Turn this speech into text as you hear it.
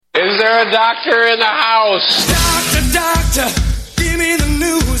there a doctor in the house? Doctor, give me the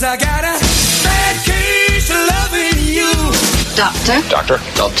news. I got a bad case of loving you. Doctor. Doctor.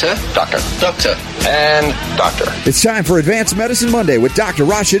 Doctor. Doctor. Doctor. And doctor. It's time for Advanced Medicine Monday with Dr.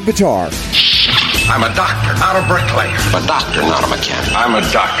 Rashid Buttar. I'm a doctor, not a bricklayer. I'm a doctor, not a mechanic. I'm a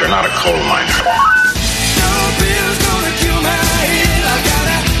doctor, not a coal miner. No pill's gonna cure my head. I got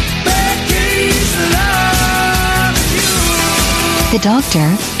a bad case of loving you. The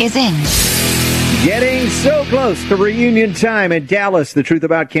doctor is in. Getting so close to reunion time in Dallas. The Truth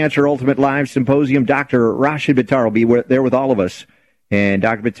About Cancer Ultimate Live Symposium. Dr. Rashid Buttar will be there with all of us. And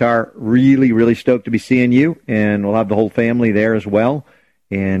Dr. Buttar, really, really stoked to be seeing you. And we'll have the whole family there as well.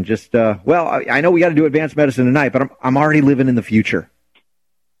 And just, I know we got to do advanced medicine tonight, but I'm already living in the future.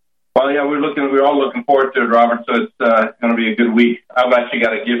 Well, yeah, we're all looking forward to it, Robert. So it's going to be a good week. I've actually got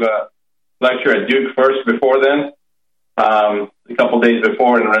to give a lecture at Duke first before then, a couple days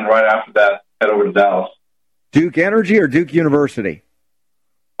before, and then right after that, head over to Dallas. Duke Energy or Duke University?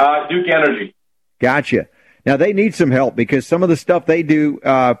 Duke Energy. Gotcha. Now, they need some help because some of the stuff they do,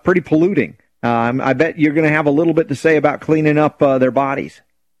 pretty polluting. I bet you're going to have a little bit to say about cleaning up their bodies.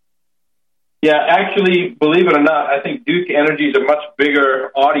 Yeah, actually, believe it or not, I think Duke Energy is a much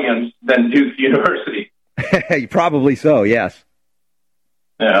bigger audience than Duke University. Probably so, yes.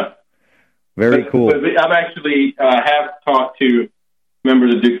 Yeah. Very cool. But I've actually have talked to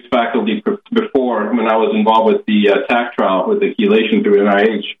members of Duke's faculty before when I was involved with the TAC trial with the chelation through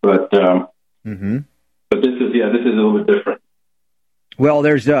NIH, but this is a little bit different. Well,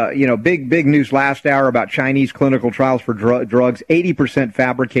 there's big news last hour about Chinese clinical trials for drugs, 80%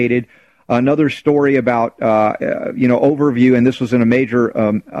 fabricated. Another story about overview, and this was in a major,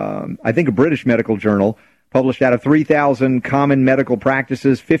 I think, a British medical journal, published out of 3,000 common medical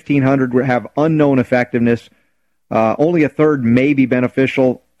practices. 1,500 have unknown effectiveness. Only a third may be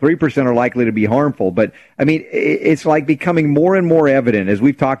beneficial. 3% are likely to be harmful. But, I mean, it's like becoming more and more evident, as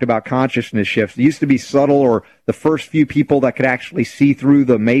we've talked about consciousness shifts. It used to be subtle, or the first few people that could actually see through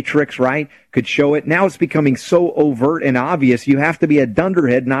the matrix, right, could show it. Now it's becoming so overt and obvious, you have to be a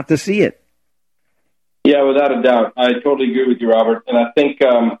dunderhead not to see it. Yeah, without a doubt. I totally agree with you, Robert. And I think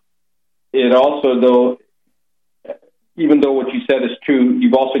it also, though, even though what you said is true,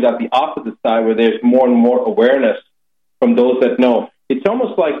 you've also got the opposite side where there's more and more awareness from those that know. It's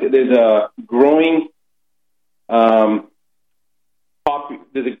almost like there's a growing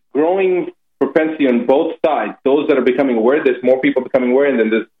propensity on both sides. Those that are becoming aware, there's more people becoming aware, and then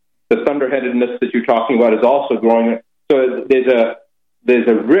the thunderheadedness that you're talking about is also growing. So there's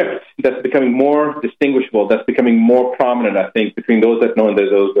a rift that's becoming more distinguishable, that's becoming more prominent, I think, between those that know and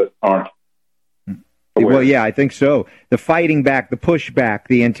those that aren't. Well, yeah, I think so. The fighting back, the pushback,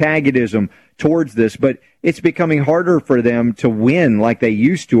 the antagonism towards this, but it's becoming harder for them to win like they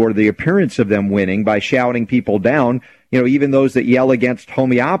used to, or the appearance of them winning by shouting people down. Even those that yell against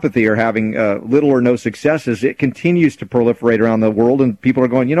homeopathy are having little or no successes. It continues to proliferate around the world, and people are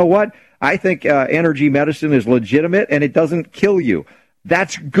going, you know what? I think energy medicine is legitimate, and it doesn't kill you.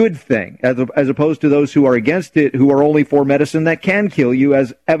 That's a good thing, as opposed to those who are against it, who are only for medicine that can kill you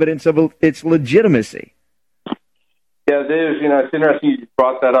as evidence of its legitimacy. Yeah, it's interesting you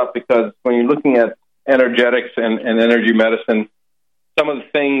brought that up, because when you're looking at energetics and energy medicine, some of the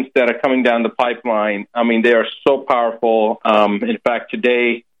things that are coming down the pipeline, I mean, they are so powerful. In fact,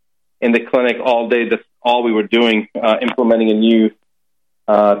 today in the clinic all day, that's all we were doing, implementing a new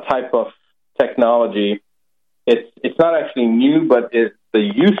type of technology. It's not actually new, but it's the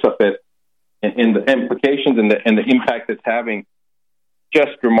use of it and the implications and the impact it's having,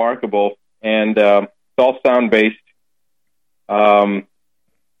 just remarkable. And it's all sound-based. I'm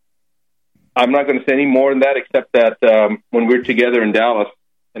not going to say any more than that, except that when we're together in Dallas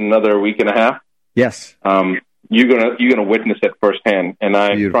in another week and a half, yes, you're gonna witness it firsthand, and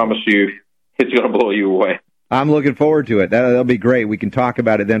I promise you, it's going to blow you away. I'm looking forward to it. That'll be great. We can talk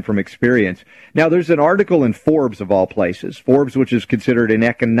about it then from experience. Now, there's an article in Forbes, of all places, Forbes, which is considered an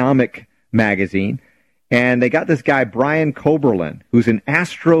economic magazine, and they got this guy, Brian Koberlin, who's an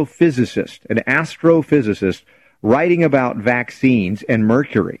astrophysicist, writing about vaccines and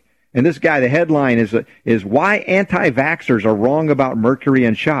mercury. And this guy, the headline is Why Anti-Vaxxers Are Wrong About Mercury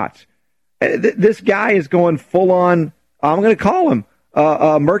and Shots. This guy is going full on, I'm going to call him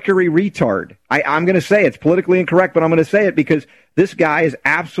mercury retard. I'm going to say it's politically incorrect, but I'm going to say it because this guy is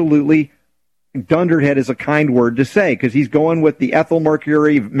absolutely, dunderhead is a kind word to say, because he's going with the ethyl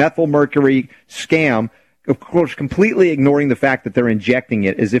mercury, methyl mercury scam, of course, completely ignoring the fact that they're injecting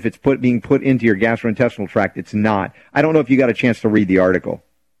it as if it's being put into your gastrointestinal tract. It's not. I don't know if you got a chance to read the article.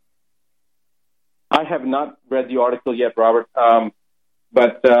 I have not read the article yet, Robert.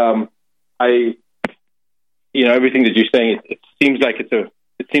 But everything that you're saying, it seems like it's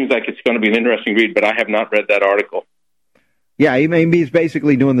going to be an interesting read. But I have not read that article. Yeah, he's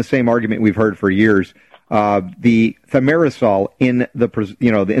basically doing the same argument we've heard for years. The thimerosal in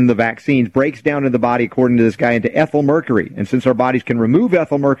the vaccines breaks down in the body, according to this guy, into ethyl mercury. And since our bodies can remove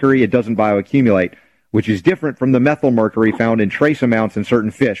ethyl mercury, it doesn't bioaccumulate, which is different from the methyl mercury found in trace amounts in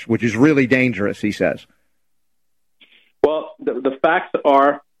certain fish, which is really dangerous, he says. Well, the facts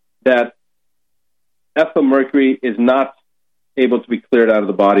are that ethyl mercury is not able to be cleared out of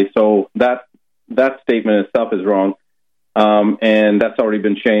the body. So that statement itself is wrong. And that's already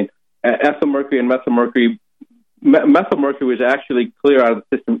been changed. Ethyl mercury and methyl mercury is actually clear out of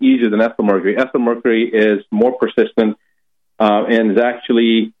the system easier than ethyl mercury. Ethyl mercury is more persistent and is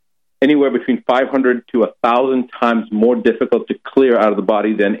actually anywhere between 500 to 1,000 times more difficult to clear out of the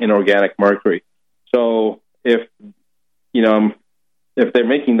body than inorganic mercury. So if they're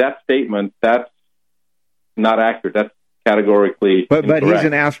making that statement, that's not accurate. That's categorically But incorrect. He's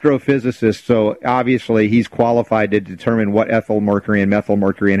an astrophysicist, so obviously he's qualified to determine what ethyl mercury and methyl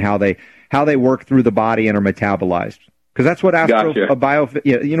mercury and how they work through the body and are metabolized. Because that's what Gotcha. you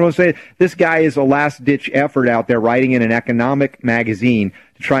know what I'm saying? This guy is a last-ditch effort out there writing in an economic magazine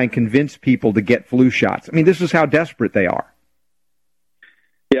to try and convince people to get flu shots. I mean, this is how desperate they are.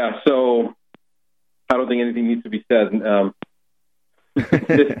 Yeah, so I don't think anything needs to be said.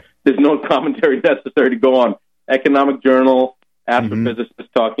 There's no commentary necessary to go on. Economic Journal,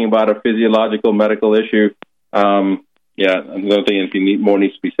 astrophysicists talking about a physiological medical issue. I don't think anything more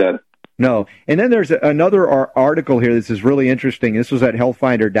needs to be said. No. And then there's another article here. This is really interesting. This was at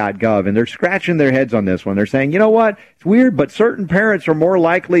healthfinder.gov, and they're scratching their heads on this one. They're saying, you know what? It's weird, but certain parents are more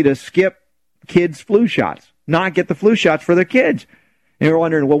likely to skip kids' flu shots, not get the flu shots for their kids. And you're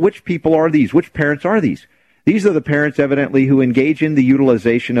wondering, well, which people are these? Which parents are these? These are the parents, evidently, who engage in the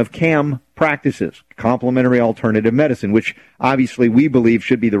utilization of CAM practices, complementary alternative medicine, which obviously we believe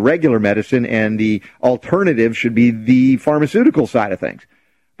should be the regular medicine, and the alternative should be the pharmaceutical side of things.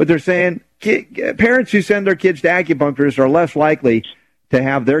 But they're saying parents who send their kids to acupuncturists are less likely to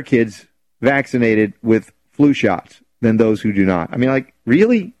have their kids vaccinated with flu shots than those who do not. I mean, like,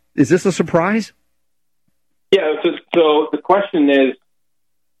 really? Is this a surprise? Yeah, so the question is,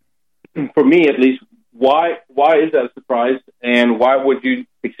 for me at least, why is that a surprise, and why would you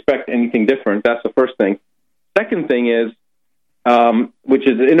expect anything different? That's the first thing. Second thing is, which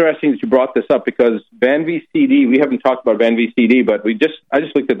is interesting that you brought this up, because VanV-CD, we haven't talked about VanV-CD, but I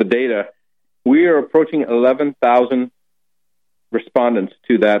just looked at the data. We are approaching 11,000 respondents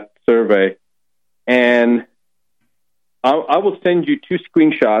to that survey, and I will send you 2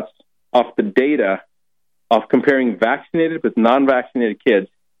 screenshots of the data of comparing vaccinated with non-vaccinated kids,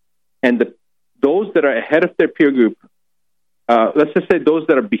 and those that are ahead of their peer group, let's just say those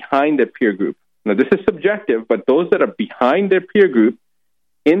that are behind their peer group. Now, this is subjective, but those that are behind their peer group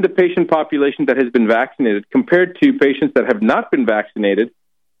in the patient population that has been vaccinated compared to patients that have not been vaccinated,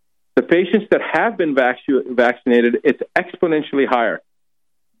 the patients that have been vaccinated, it's exponentially higher.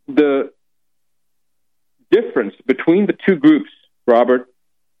 The difference between the two groups, Robert,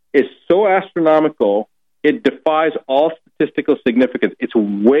 is so astronomical, it defies all statistical significance. It's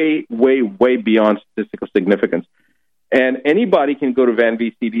way, way, way beyond statistical significance. And anybody can go to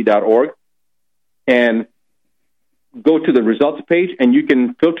vanvcd.org and go to the results page, and you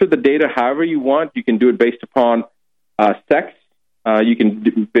can filter the data however you want. You can do it based upon sex. You can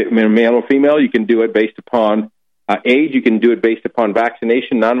do male or female. You can do it based upon age. You can do it based upon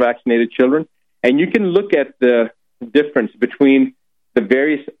vaccination, non-vaccinated children. And you can look at the difference between the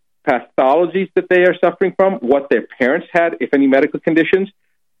various pathologies that they are suffering from, what their parents had, if any medical conditions,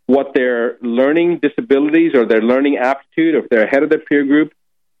 what their learning disabilities or their learning aptitude, or if they're ahead of their peer group,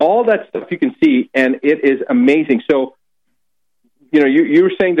 all that stuff you can see, and it is amazing. So, you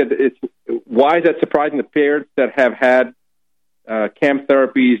were saying that why is that surprising? The parents that have had CAM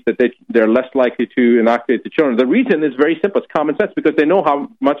therapies, that they're less likely to inoculate the children. The reason is very simple. It's common sense, because they know how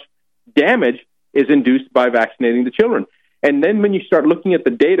much damage is induced by vaccinating the children. And then when you start looking at the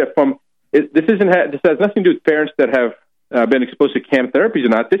data this has nothing to do with parents that have been exposed to CAM therapies or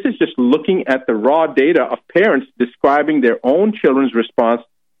not. This is just looking at the raw data of parents describing their own children's response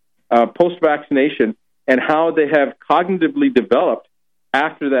post-vaccination and how they have cognitively developed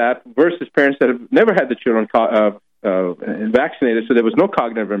after that versus parents that have never had the children vaccinated, so there was no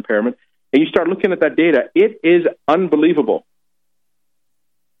cognitive impairment. And you start looking at that data, it is unbelievable.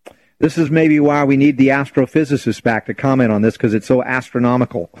 This is maybe why we need the astrophysicist back to comment on this, because it's so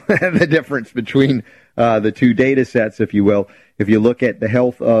astronomical, the difference between the two data sets, if you will. If you look at the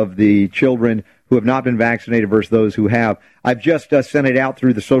health of the children who have not been vaccinated versus those who have. I've just sent it out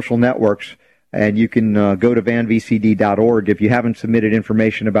through the social networks, and you can go to vanvcd.org if you haven't submitted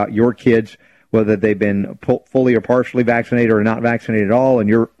information about your kids, whether they've been fully or partially vaccinated or not vaccinated at all, and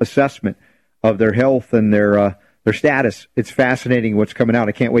your assessment of their health and their status. It's fascinating what's coming out.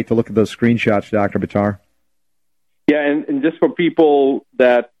 I can't wait to look at those screenshots, Dr. Buttar. Yeah, and just for people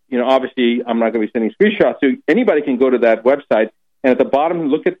that, obviously I'm not going to be sending screenshots to, anybody can go to that website, and at the bottom,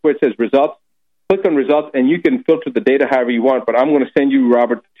 look at where it says results, click on results, and you can filter the data however you want, but I'm going to send you,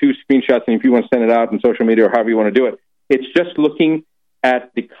 Robert, 2 screenshots, and if you want to send it out on social media or however you want to do it, it's just looking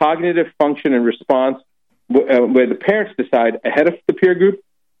at the cognitive function and response where the parents decide ahead of the peer group,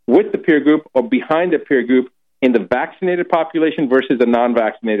 with the peer group, or behind the peer group in the vaccinated population versus the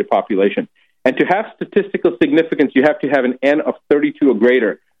non-vaccinated population. And to have statistical significance, you have to have an N of 32 or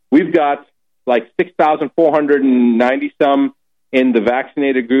greater. We've got like 6,490 some in the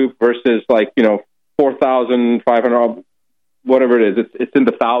vaccinated group versus 4,500, whatever it is. It's in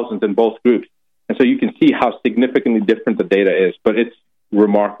the thousands in both groups. And so you can see how significantly different the data is, but it's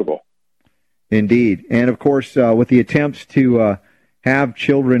remarkable. Indeed. And of course, with the attempts to have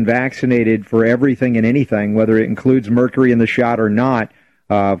children vaccinated for everything and anything, whether it includes mercury in the shot or not.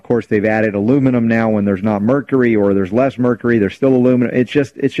 Of course, they've added aluminum now when there's not mercury, or there's less mercury. There's still aluminum. It's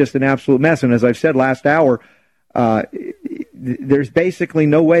just an absolute mess. And as I've said last hour, there's basically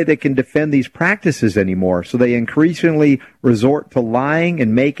no way they can defend these practices anymore. So they increasingly resort to lying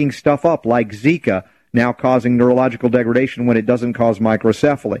and making stuff up, like Zika, now causing neurological degradation when it doesn't cause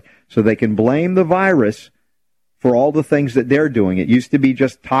microcephaly. So they can blame the virus for all the things that they're doing. It used to be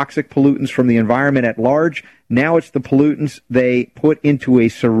just toxic pollutants from the environment at large. Now it's the pollutants they put into a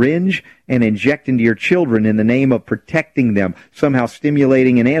syringe and inject into your children in the name of protecting them, somehow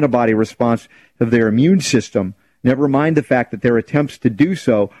stimulating an antibody response of their immune system. Never mind the fact that their attempts to do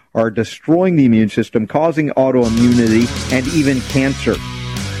so are destroying the immune system, causing autoimmunity and even cancer.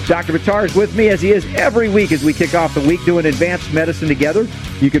 Dr. Buttar is with me, as he is every week as we kick off the week, doing advanced medicine together.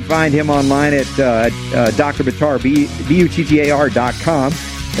 You can find him online at Dr. Buttar, BUTTAR.com,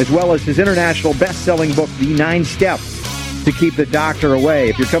 as well as his international best-selling book, The 9 Steps to Keep the Doctor Away.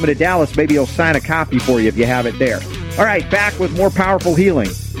 If you're coming to Dallas, maybe he'll sign a copy for you if you have it there. All right, back with more powerful healing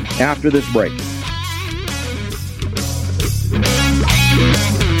after this break.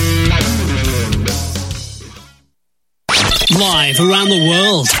 Live around the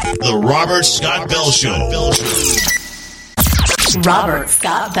world. The Robert Scott Bell Show. Robert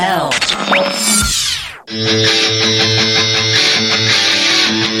Scott Bell.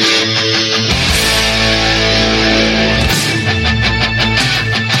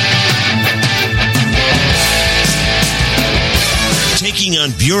 Taking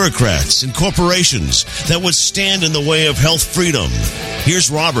on bureaucrats and corporations that would stand in the way of health freedom. Here's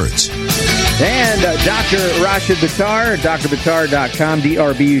Robert. And Dr. Rashid Buttar, drbuttar.com,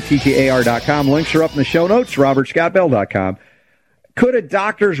 drbuttar.com. Links are up in the show notes, robertscottbell.com. Could a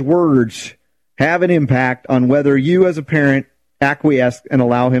doctor's words have an impact on whether you as a parent acquiesce and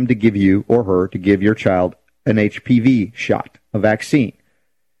allow him to give you or her to give your child an HPV shot, a vaccine?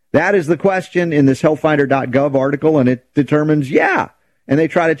 That is the question in this healthfinder.gov article, and it determines, yeah. And they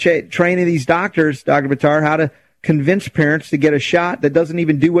try to train these doctors, Dr. Buttar, how to convince parents to get a shot that doesn't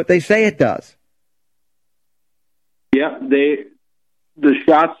even do what they say it does. Yeah, the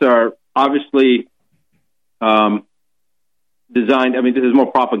shots are obviously designed. I mean, this is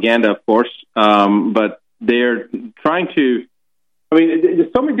more propaganda, of course, but they're trying to. I mean,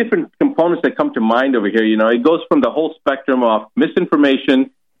 there's so many different components that come to mind over here. It goes from the whole spectrum of misinformation,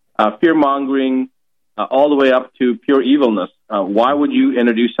 fear-mongering, all the way up to pure evilness. Why would you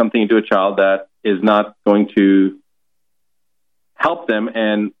introduce something into a child that is not going to help them?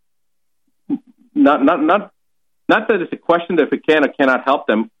 And not that it's a question that if it can or cannot help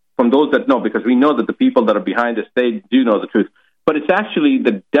them from those that know, because we know that the people that are behind this, they do know the truth. But it's actually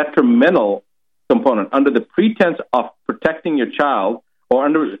the detrimental component. Under the pretense of protecting your child, or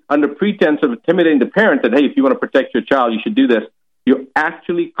under pretense of intimidating the parent that, hey, if you want to protect your child, you should do this, you're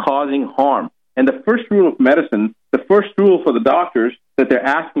actually causing harm. And the first rule of medicine, the first rule for the doctors that they're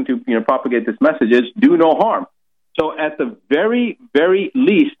asking to propagate this message is do no harm. So at the very, very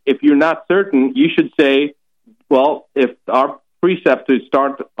least, if you're not certain, you should say, well, if our precept to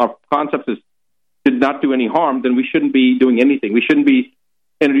start our concept is to not do any harm, then we shouldn't be doing anything. We shouldn't be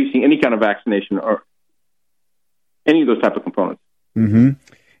introducing any kind of vaccination or any of those type of components. Mm-hmm.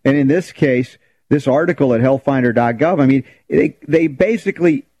 And in this case, this article at healthfinder.gov, I mean, they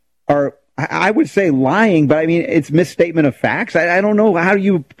basically are, I would say, lying, but I mean, it's misstatement of facts. I don't know how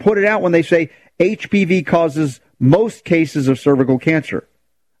you put it out when they say HPV causes most cases of cervical cancer.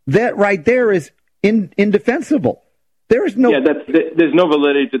 That right there is indefensible. There's no there's no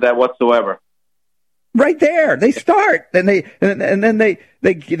validity to that whatsoever. Right there, they start, and then they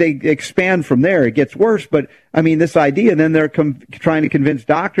expand from there. It gets worse, but I mean, this idea, and then they're trying to convince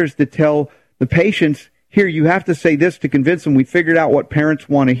doctors to tell the patients, here, you have to say this to convince them. We figured out what parents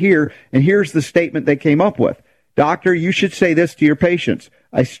want to hear, and here's the statement they came up with. Doctor, you should say this to your patients.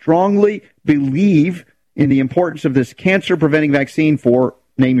 I strongly believe in the importance of this cancer-preventing vaccine for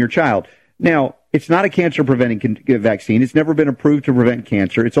name your child. Now, it's not a cancer-preventing vaccine. It's never been approved to prevent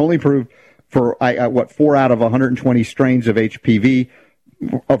cancer. It's only approved for, 4 out of 120 strains of HPV,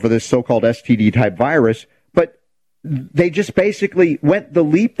 for this so-called STD-type virus. But they just basically went the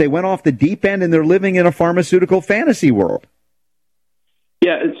leap. They went off the deep end, and they're living in a pharmaceutical fantasy world.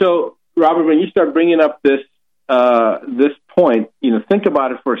 Yeah, and so, Robert, when you start bringing up this point, think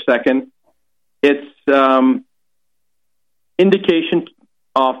about it for a second. It's indication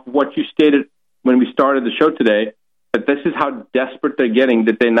of what you stated when we started the show today, that this is how desperate they're getting,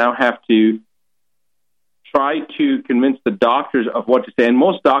 that they now have to try to convince the doctors of what to say. And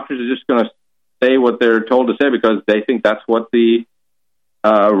most doctors are just going to say what they're told to say because they think that's what the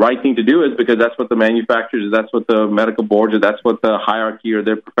right thing to do is, because that's what the manufacturers, that's what the medical boards, or that's what the hierarchy or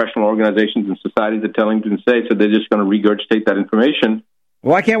their professional organizations and societies are telling them to say. So they're just going to regurgitate that information.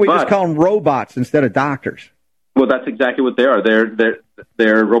 Why can't we just call them robots instead of doctors? Well, that's exactly what they are. They're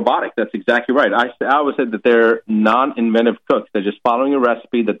robotic. That's exactly right. I always said that they're non-inventive cooks. They're just following a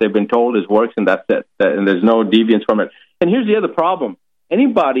recipe that they've been told works, and that's it. And there's no deviance from it. And here's the other problem.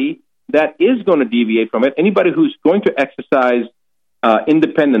 Anybody that is going to deviate from it, anybody who's going to exercise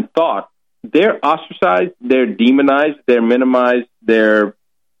independent thought, they're ostracized, they're demonized, they're minimized, they're,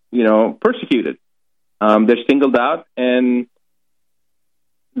 persecuted. They're singled out, and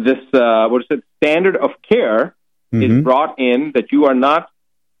this, standard of care is brought in, that you are not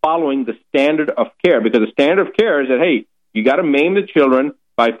following the standard of care, because the standard of care is that, hey, you got to maim the children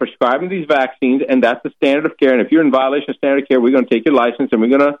by prescribing these vaccines, and that's the standard of care. And if you're in violation of standard of care, we're going to take your license, and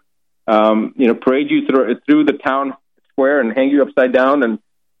we're going to, parade you through the town square and hang you upside down and,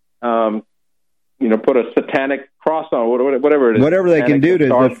 put a satanic cross on, whatever it is. Whatever they can do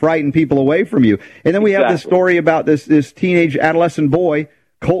to frighten people away from you. And then we have this story about this teenage adolescent boy,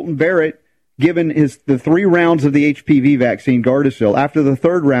 Colton Barrett, given the 3 rounds of the HPV vaccine, Gardasil. After the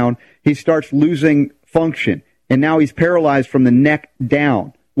 3rd round, he starts losing function, and now he's paralyzed from the neck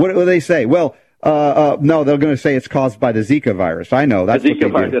down. What do they say? Well, no, they're going to say it's caused by the Zika virus. I know. That's the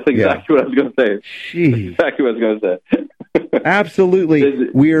Zika virus. That's exactly what I was going to say. Jeez. Exactly what I was going to say.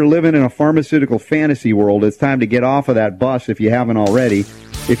 Absolutely. We are living in a pharmaceutical fantasy world. It's time to get off of that bus if you haven't already.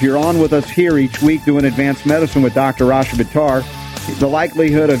 If you're on with us here each week doing Advanced Medicine with Dr. Rashid Buttar, the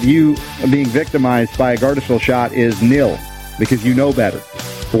likelihood of you being victimized by a Gardasil shot is nil, because you know better.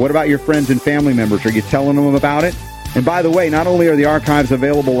 But what about your friends and family members? Are you telling them about it? And by the way, not only are the archives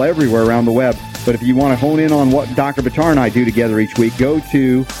available everywhere around the web, but if you want to hone in on what Dr. Buttar and I do together each week, go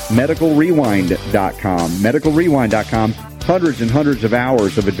to medicalrewind.com. Medicalrewind.com. Hundreds and hundreds of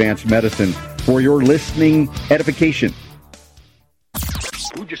hours of advanced medicine for your listening edification.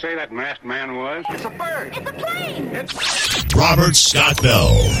 Who'd you say that masked man was? It's a bird. It's a plane. It's Robert Scott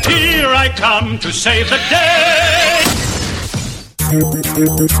Bell. Here I come to save the day.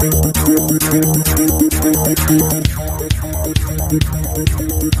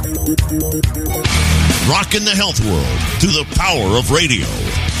 Rocking the health world through the power of radio.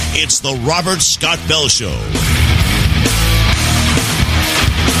 It's the Robert Scott Bell Show.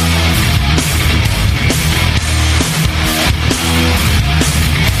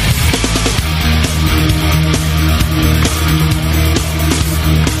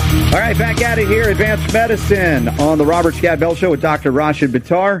 All right, back at it here, Advanced Medicine on the Robert Scott Bell Show with Dr. Rashid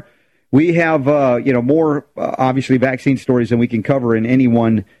Buttar. We have, more, obviously, vaccine stories than we can cover in any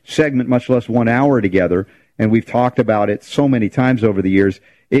one segment, much less 1 hour together. And we've talked about it so many times over the years.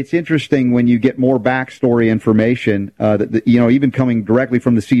 It's interesting when you get more backstory information, even coming directly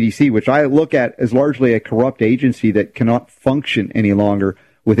from the CDC, which I look at as largely a corrupt agency that cannot function any longer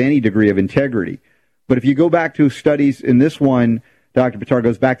with any degree of integrity. But if you go back to studies in this one, Dr. Buttar,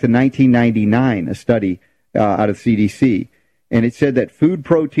 goes back to 1999, a study out of CDC. And it said that food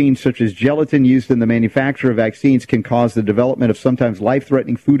proteins such as gelatin used in the manufacture of vaccines can cause the development of sometimes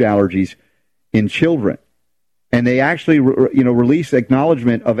life-threatening food allergies in children. And they actually, release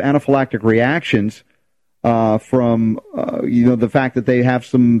acknowledgement of anaphylactic reactions from, the fact that they have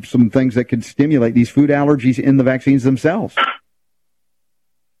some things that can stimulate these food allergies in the vaccines themselves.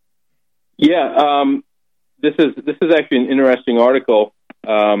 Yeah, this is actually an interesting article.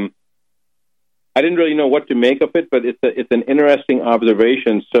 I didn't really know what to make of it, but it's an interesting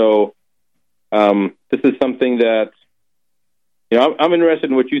observation. So This is something that, I'm interested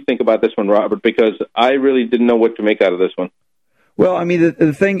in what you think about this one, Robert, because I really didn't know what to make out of this one. Well, I mean,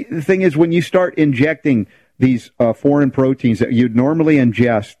 the thing is, when you start injecting these foreign proteins that you'd normally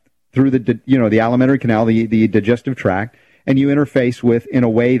ingest through the alimentary canal, the digestive tract, and you interface with in a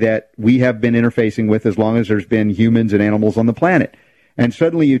way that we have been interfacing with as long as there's been humans and animals on the planet. And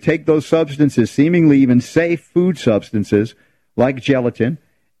suddenly you take those substances, seemingly even safe food substances like gelatin,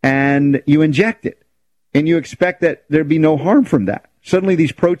 and you inject it. And you expect that there'd be no harm from that. Suddenly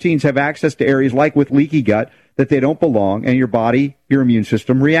these proteins have access to areas like with leaky gut that they don't belong, and your body, your immune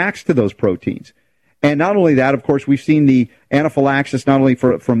system reacts to those proteins. And not only that, of course, we've seen the anaphylaxis not only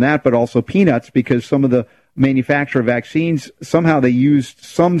from that, but also peanuts, because some of the manufacturer of vaccines, somehow they used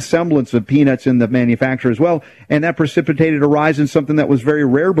some semblance of peanuts in the manufacture as well, and that precipitated a rise in something that was very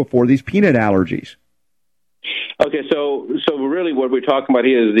rare before, these peanut allergies. Okay, so really what we're talking about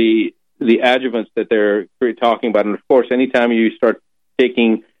here is the adjuvants that they're talking about. And, of course, anytime you start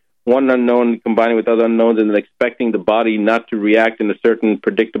taking one unknown, combining with other unknowns, and then expecting the body not to react in a certain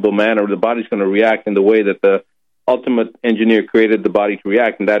predictable manner, the body's going to react in the way that the ultimate engineer created the body to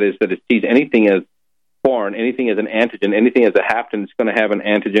react, and that is that it sees anything as foreign, anything as an antigen, anything as a hapten, it's going to have an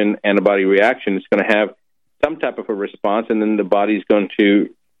antigen-antibody reaction. It's going to have some type of a response, and then the body's going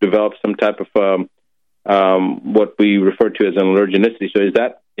to develop some type of what we refer to as an allergenicity. So is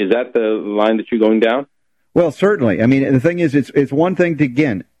that the line that you're going down? Well, certainly. I mean, the thing is, it's one thing to,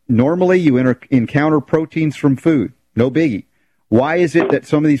 again, normally you encounter proteins from food. No biggie. Why is it that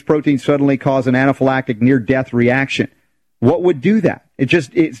some of these proteins suddenly cause an anaphylactic near-death reaction? What would do that?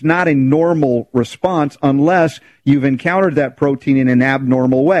 It's not a normal response unless you've encountered that protein in an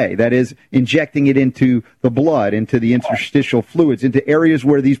abnormal way. That is, injecting it into the blood, into the interstitial fluids, into areas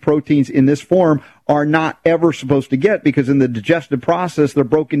where these proteins in this form are not ever supposed to get, because in the digestive process, they're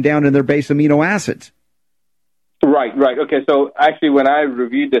broken down in their base amino acids. Right. Okay, so actually when I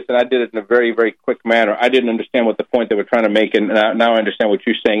reviewed this, and I did it in a very, very quick manner, I didn't understand what the point they were trying to make, and now I understand what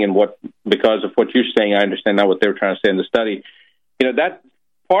you're saying, and because of what you're saying, I understand now what they were trying to say in the study. That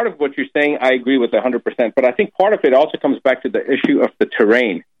part of what you're saying, I agree with 100%, but I think part of it also comes back to the issue of the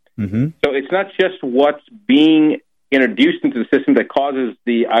terrain. Mm-hmm. So it's not just what's being introduced into the system that causes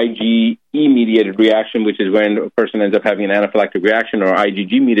the IgE-mediated reaction, which is when a person ends up having an anaphylactic reaction, or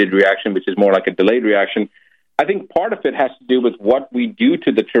IgG-mediated reaction, which is more like a delayed reaction. I think part of it has to do with what we do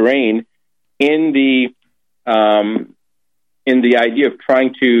to the terrain in the idea of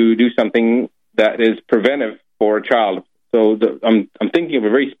trying to do something that is preventive for a child. So I'm thinking of a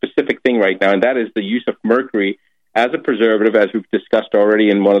very specific thing right now, and that is the use of mercury as a preservative, as we've discussed already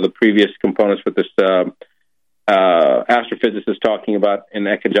in one of the previous components with this astrophysicist talking about in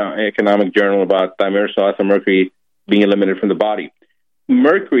Economic Journal about thimerosal ethyl mercury being eliminated from the body.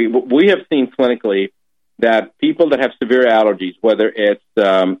 Mercury, we have seen clinically that people that have severe allergies, whether it's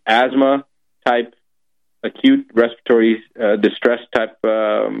asthma type, acute respiratory distress type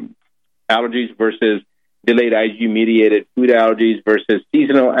allergies versus delayed IgG-mediated food allergies versus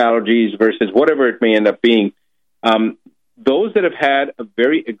seasonal allergies versus whatever it may end up being, those that have had a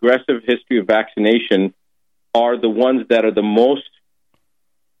very aggressive history of vaccination are the ones that are the most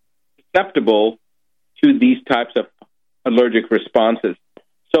susceptible to these types of allergic responses.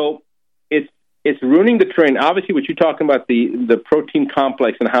 So it's ruining the terrain. Obviously, what you're talking about, the protein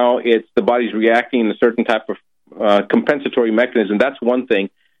complex and how the body's reacting in a certain type of compensatory mechanism, that's one thing.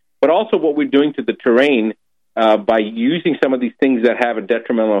 But also what we're doing to the terrain by using some of these things that have a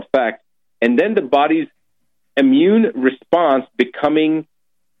detrimental effect, and then the body's immune response becoming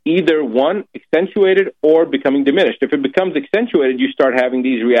either, one, accentuated or becoming diminished. If it becomes accentuated, you start having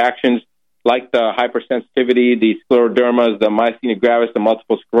these reactions like the hypersensitivity, the sclerodermas, the myasthenia gravis, the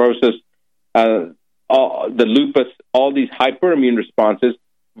multiple sclerosis, the lupus, all these hyperimmune responses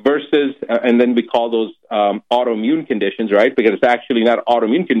versus, and then we call those autoimmune conditions, right? Because it's actually not an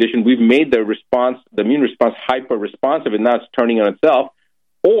autoimmune condition. We've made the immune response hyper-responsive, and now it's turning on itself.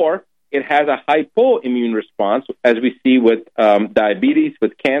 Or it has a hypoimmune response, as we see with diabetes,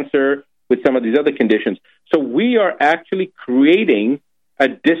 with cancer, with some of these other conditions. So we are actually creating a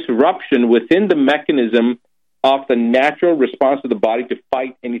disruption within the mechanism of the natural response of the body to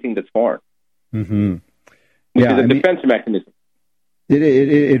fight anything that's foreign. Mm-hmm. Which is a defense mechanism.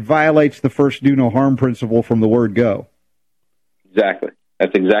 It violates the first do no harm principle from the word go. Exactly.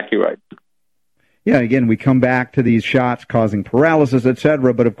 That's exactly right. Yeah, again, we come back to these shots causing paralysis,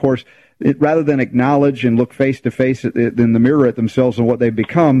 etc. But, of course, rather than acknowledge and look face-to-face in the mirror at themselves and what they've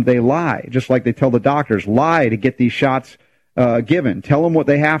become, they lie, just like they tell the doctors, lie to get these shots given. Tell them what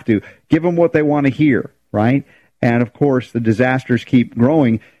they have to. Give them what they want to hear, right? And, of course, the disasters keep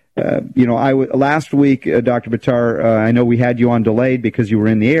growing. Last week, Dr. Buttar, I know we had you on delayed because you were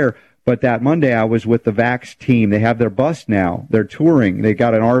in the air, but that Monday I was with the Vax team. They have their bus now. They're touring. They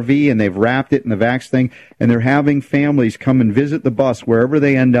got an RV and they've wrapped it in the Vax thing, and they're having families come and visit the bus wherever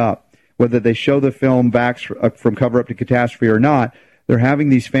they end up, whether they show the film Vax from Cover Up to Catastrophe or not. They're having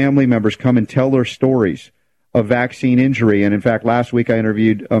these family members come and tell their stories of vaccine injury. And in fact, last week I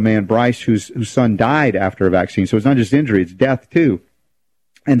interviewed a man, Bryce, whose son died after a vaccine. So it's not just injury, it's death too.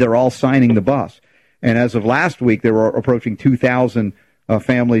 And they're all signing the bus. And as of last week, there were approaching 2,000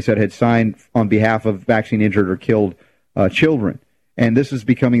 families that had signed on behalf of vaccine injured or killed children. And this is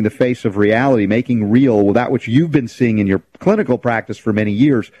becoming the face of reality, making real that which you've been seeing in your clinical practice for many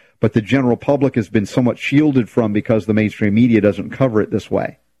years, but the general public has been somewhat shielded from because the mainstream media doesn't cover it this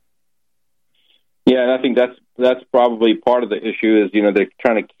way. Yeah, and I think that's probably part of the issue is, they're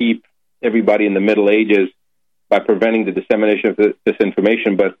trying to keep everybody in the Middle Ages by preventing the dissemination of this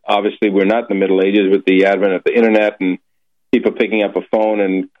information. But obviously we're not in the Middle Ages with the advent of the Internet and people picking up a phone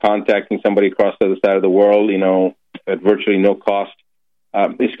and contacting somebody across the other side of the world, at virtually no cost.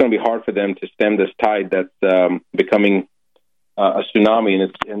 It's going to be hard for them to stem this tide that's becoming a tsunami,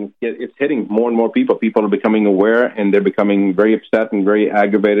 and it's hitting more and more people. People are becoming aware, and they're becoming very upset and very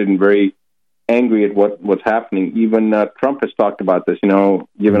aggravated and very angry at what's happening. Even Trump has talked about this,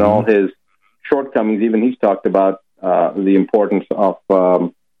 given all his shortcomings. Even he's talked about the importance of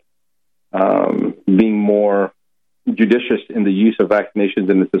being more judicious in the use of vaccinations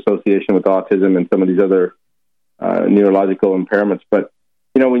and its association with autism and some of these other neurological impairments. But,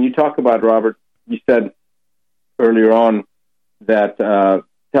 when you talk about, Robert, you said earlier on that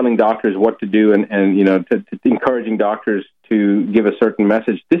telling doctors what to do and to encouraging doctors to give a certain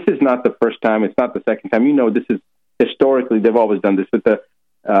message. This is not the first time. It's not the second time. This is historically, they've always done this with the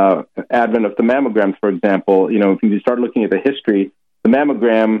advent of the mammograms, for example. If you start looking at the history, the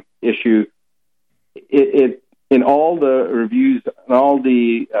mammogram issue, it in all the reviews and all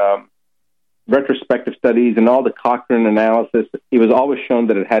the retrospective studies and all the Cochrane analysis, it was always shown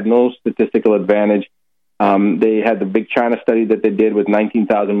that it had no statistical advantage. They had the big China study that they did with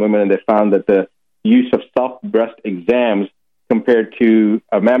 19,000 women, and they found that the use of soft breast exams compared to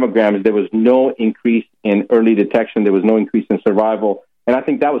mammograms, there was no increase in early detection. There was no increase in survival. And I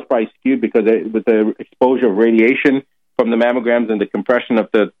think that was probably skewed because with the exposure of radiation from the mammograms and the compression of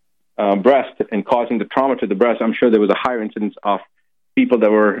the breast and causing the trauma to the breast, I'm sure there was a higher incidence of people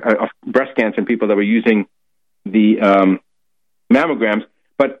that were of breast cancer and people that were using the mammograms.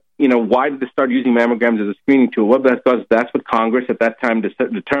 But why did they start using mammograms as a screening tool? Well, because that's what Congress at that time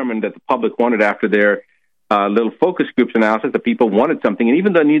determined that the public wanted after their little focus groups analysis. That people wanted something, and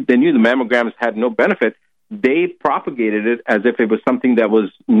even though they knew the mammograms had no benefit, they propagated it as if it was something that was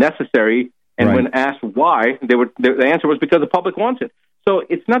necessary. And right. When asked why, the answer was because the public wants it. So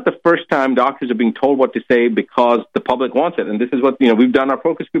it's not the first time doctors are being told what to say because the public wants it. And this is what, we've done our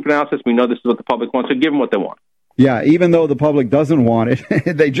focus group analysis. We know this is what the public wants, so give them what they want. Yeah, even though the public doesn't want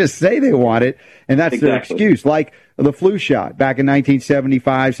it, they just say they want it, and that's their excuse. Like the flu shot. Back in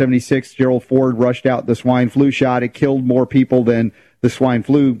 1975, 76, Gerald Ford rushed out the swine flu shot. It killed more people than the swine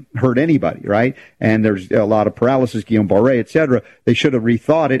flu hurt anybody, right? And there's a lot of paralysis, Guillain-Barré, et cetera. They should have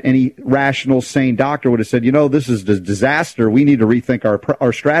rethought it. Any rational, sane doctor would have said, this is a disaster. We need to rethink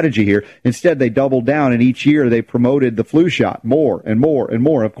our strategy here. Instead, they doubled down, and each year they promoted the flu shot more and more and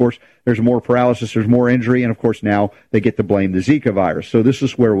more. Of course, there's more paralysis, there's more injury, and of course now they get to blame the Zika virus. So this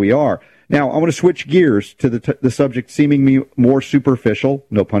is where we are. Now, I want to switch gears to the subject seemingly more superficial,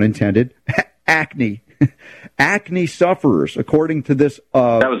 no pun intended, acne. Acne sufferers, according to this.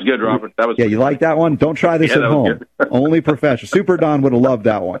 That was good, Robert. That was you like that one? Don't try this at home. Only professional. Super Don would have loved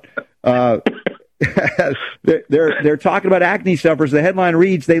that one. They're talking about acne sufferers. The headline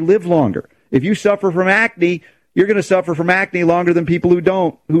reads, "They live longer." If you suffer from acne, you're going to suffer from acne longer than people who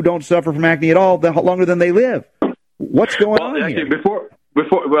don't suffer from acne at all, longer than they live. What's going on actually, here?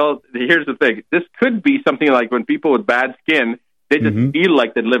 Well, here's the thing. This could be something like when people with bad skin, they just feel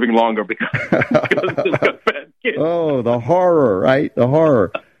like they're living longer because they've got bad skin. Oh, the horror, right? The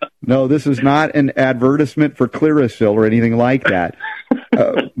horror. No, this is not an advertisement for Clearasil or anything like that.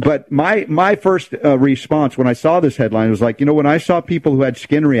 But my first response when I saw this headline was like, when I saw people who had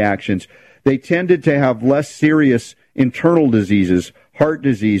skin reactions, they tended to have less serious internal diseases, heart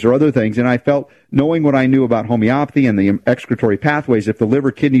disease or other things. And I felt, knowing what I knew about homeopathy and the excretory pathways, if the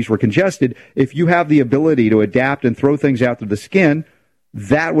liver, kidneys were congested, if you have the ability to adapt and throw things out to the skin,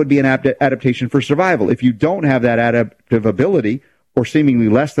 that would be an adaptation for survival. If you don't have that adaptive ability, or seemingly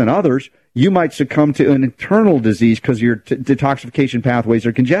less than others, you might succumb to an internal disease because your detoxification pathways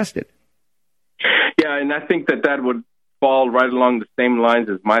are congested. Yeah, and I think that would fall right along the same lines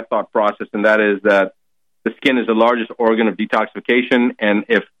as my thought process, and that is that the skin is the largest organ of detoxification, and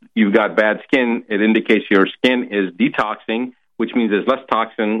if you've got bad skin, it indicates your skin is detoxing, which means there's less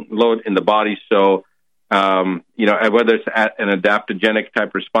toxin load in the body. So, whether it's an adaptogenic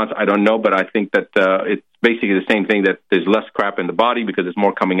type response, I don't know, but I think that it's basically the same thing, that there's less crap in the body because there's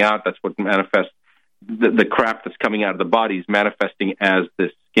more coming out. That's what manifests. The crap that's coming out of the body is manifesting as the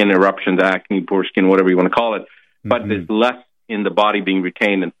skin eruptions, acne, poor skin, whatever you want to call it. But there's less in the body being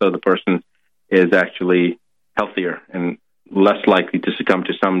retained, and so the person is actually healthier and less likely to succumb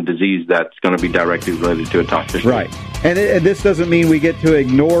to some disease that's going to be directly related to a toxicity. Right. And this doesn't mean we get to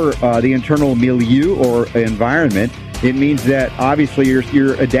ignore the internal milieu or environment. It means that obviously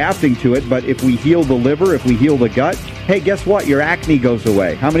you're adapting to it, but if we heal the liver, if we heal the gut, hey, guess what? Your acne goes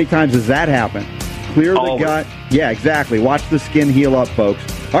away. How many times does that happen? Clear the gut. Yeah, exactly. Watch the skin heal up, folks.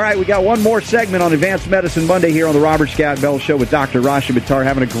 All right, we got one more segment on Advanced Medicine Monday here on the Robert Scott Bell Show with Dr. Rashid Buttar.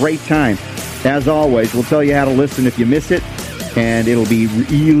 Having a great time. As always, we'll tell you how to listen if you miss it, and it'll be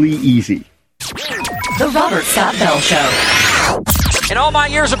really easy. The Robert Scott Bell Show. In all my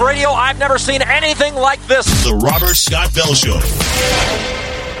years of radio, I've never seen anything like this. The Robert Scott Bell Show.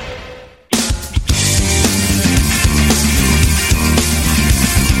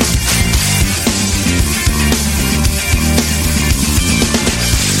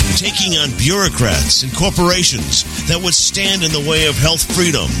 Taking on bureaucrats and corporations that would stand in the way of health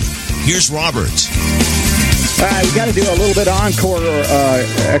freedom. Here's Robert. All right, we got to do a little bit of encore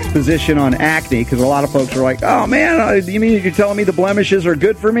exposition on acne, because a lot of folks are like, oh, man, you mean you're telling me the blemishes are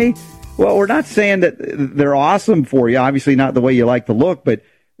good for me? Well, we're not saying that they're awesome for you, obviously not the way you like to look, but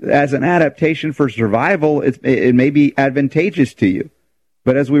as an adaptation for survival, it may be advantageous to you.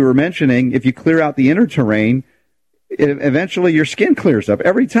 But as we were mentioning, if you clear out the inner terrain, eventually your skin clears up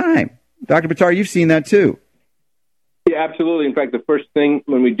every time. Dr. Buttar, you've seen that too. Yeah, absolutely. In fact, the first thing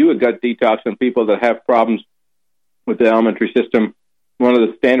when we do a gut detox on people that have problems with the alimentary system, one of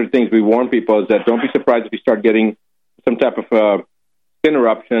the standard things we warn people is that don't be surprised if you start getting some type of skin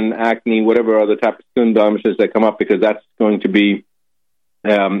eruption, acne, whatever other type of skin blemishes that come up, because that's going to be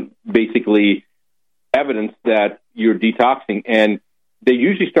basically evidence that you're detoxing. And they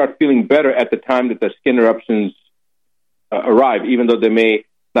usually start feeling better at the time that the skin eruptions arrive. Even though they may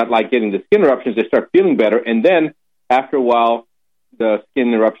not like getting the skin eruptions, they start feeling better. And then after a while, the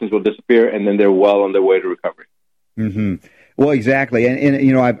skin eruptions will disappear, and then they're well on their way to recovery. Mm-hmm. Well, exactly. And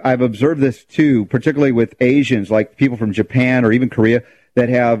you know, I've observed this too, particularly with Asians, like people from Japan or even Korea that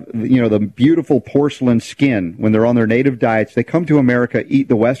have, you know, the beautiful porcelain skin when they're on their native diets. They come to America, eat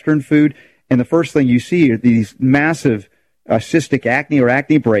the Western food, and the first thing you see are these massive cystic acne or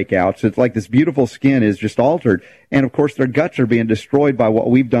acne breakouts. It's like this beautiful skin is just altered. And of course, their guts are being destroyed by what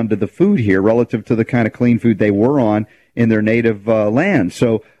we've done to the food here relative to the kind of clean food they were on in their native land.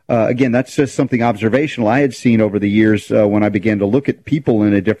 So, again, that's just something observational I had seen over the years when I began to look at people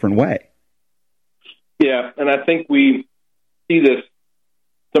in a different way. Yeah, and I think we see this.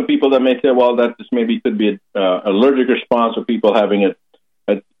 Some people that may say, well, that this maybe could be an allergic response, or people having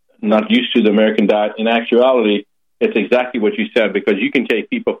it not used to the American diet. In actuality, it's exactly what you said, because you can take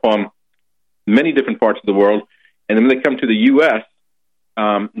people from many different parts of the world, and then when they come to the U.S.,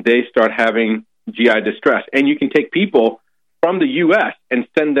 they start having GI distress. And you can take people from the U.S. and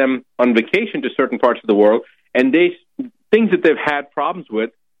send them on vacation to certain parts of the world, and things that they've had problems with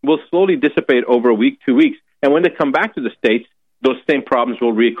will slowly dissipate over a week, 2 weeks. And when they come back to the States, those same problems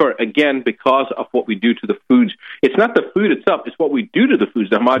will reoccur, again, because of what we do to the foods. It's not the food itself, it's what we do to the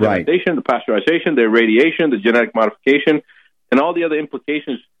foods, the homogenization, the pasteurization, the irradiation, the genetic modification, and all the other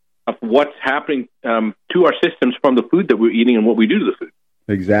implications of what's happening to our systems from the food that we're eating and what we do to the food.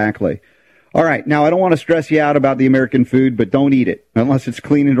 Exactly. All right. Now, I don't want to stress you out about the American food, but don't eat it unless it's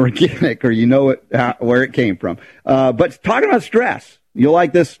clean and organic or you know it, where it came from. But talking about stress, you'll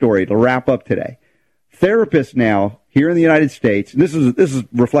like this story to wrap up today. Therapists now here in the United States, and this is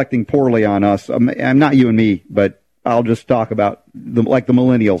reflecting poorly on us. I'm not you and me, but I'll just talk about like the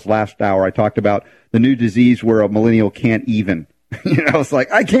millennials. Last hour, I talked about the new disease where a millennial can't even. You know, it's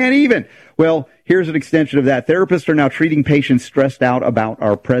like, I can't even. Well, here's an extension of that. Therapists are now treating patients stressed out about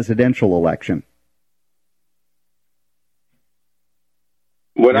our presidential election.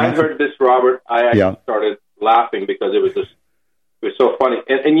 When I heard this, Robert, I actually started laughing because it was so funny.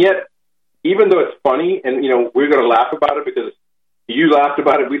 And yet, even though it's funny, and, you know, we're going to laugh about it because you laughed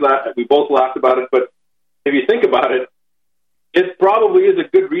about it, we both laughed about it, but if you think about it, it probably is a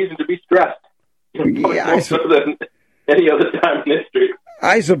good reason to be stressed. Than any other time in history.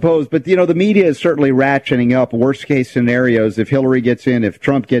 I suppose, but, you know, the media is certainly ratcheting up worst-case scenarios. If Hillary gets in, if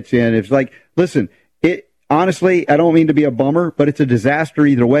Trump gets in, it's like, listen, honestly, I don't mean to be a bummer, but it's a disaster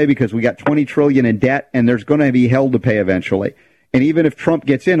either way because we got $20 trillion in debt, and there's going to be hell to pay eventually. And even if Trump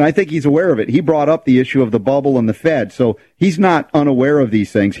gets in, I think he's aware of it. He brought up the issue of the bubble and the Fed, so he's not unaware of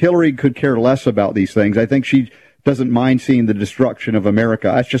these things. Hillary could care less about these things. I think she doesn't mind seeing the destruction of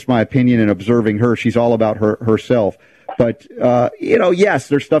America. That's just my opinion in observing her. She's all about herself. But, yes,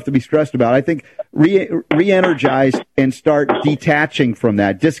 there's stuff to be stressed about. I think re-energize and start detaching from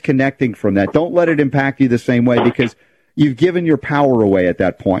that, disconnecting from that. Don't let it impact you the same way because you've given your power away at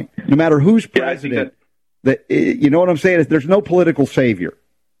that point. No matter who's president, you know what I'm saying? There's no political savior.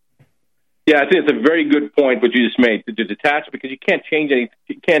 Yeah, I think it's a very good point what you just made, to detach, because you can't change anything.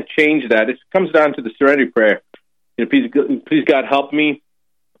 You can't change that. It comes down to the serenity prayer. Please, God, help me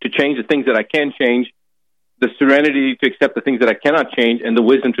to change the things that I can change, the serenity to accept the things that I cannot change, and the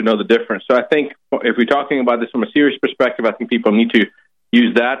wisdom to know the difference. So I think if we're talking about this from a serious perspective, I think people need to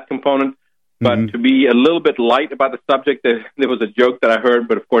use that component. But to be a little bit light about the subject, there was a joke that I heard,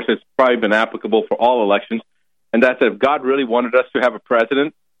 but of course it's probably been applicable for all elections, and that's that if God really wanted us to have a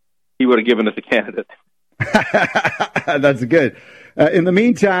president, he would have given us a candidate. That's good. In the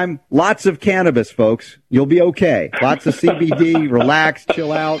meantime, lots of cannabis, folks. You'll be okay. Lots of CBD, relax,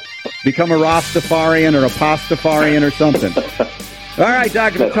 chill out, become a Rastafarian or a Pastafarian or something. All right,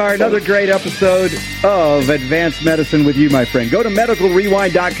 Dr. Buttar, another great episode of Advanced Medicine with you, my friend. Go to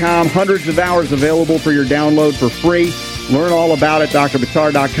medicalrewind.com. Hundreds of hours available for your download for free. Learn all about it,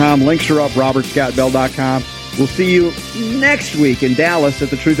 drbuttar.com. Links are up, robertscottbell.com. We'll see you next week in Dallas at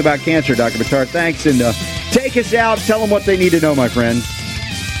the Truth About Cancer, Dr. Buttar. Thanks, and take us out. Tell them what they need to know, my friend.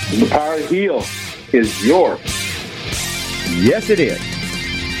 The power to heal is yours. Yes, it is.